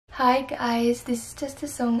Hi guys, this is just a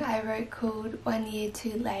song I wrote called 1 Year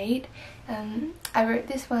Too Late. I wrote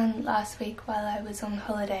this one last week while I was on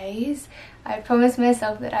holidays. I promised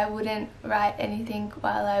myself that I wouldn't write anything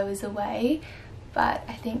while I was away, but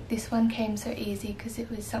I think this one came so easy because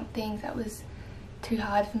it was something that was too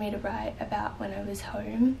hard for me to write about when I was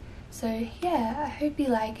home. So yeah, I hope you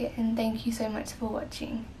like it and thank you so much for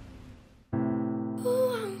watching.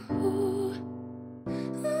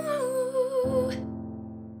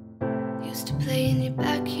 Used to play in your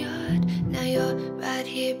backyard, now you're right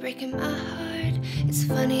here breaking my heart. It's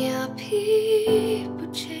funny how people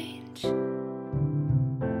change.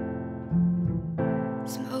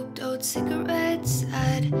 Smoked old cigarettes,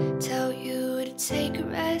 I'd tell you to take a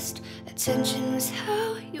rest. Attention was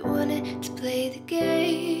how you wanted to play the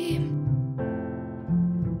game.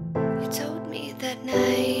 You told me that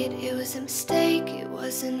night it was a mistake, it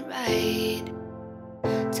wasn't right.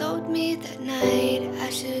 Told me that night I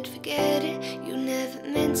should forget it, you never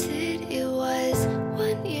meant it. It was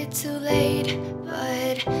 1 year too late,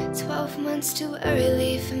 but 12 months too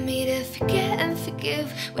early for me to forget and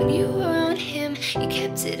forgive. When you were on him, you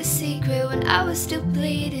kept it a secret when I was still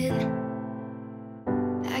bleeding.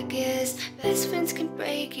 I guess best friends can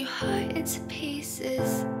break your heart into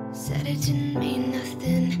pieces. Said it didn't mean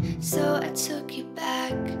nothing, so I took you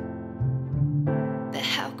back. But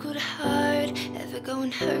how could a heart ever go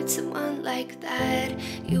and hurt someone like that?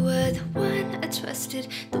 You were the one I trusted,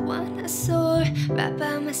 the one I saw, right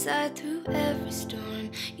by my side through every storm.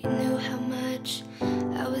 You knew how much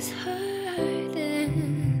I was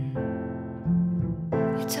hurting.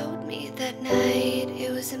 You told me that night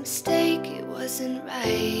it was a mistake, it wasn't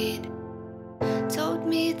right. Told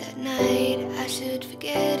me that night I should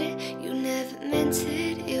forget it, you never meant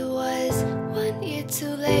it. It was 1 year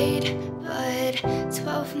too late, but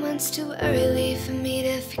 12 months too early for me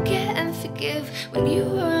to forget and forgive. When you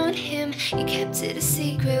were on him, you kept it a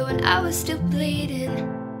secret when I was still bleeding.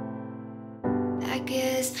 I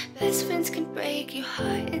guess best friends can break your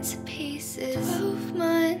heart into pieces. 12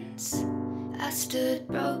 months, I stood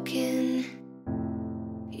broken.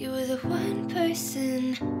 You were the one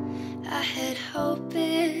person I had hope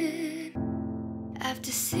in.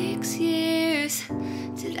 After 6 years,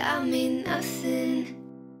 did I mean nothing?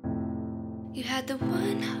 You had the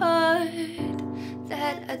one heart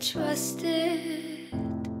that I trusted.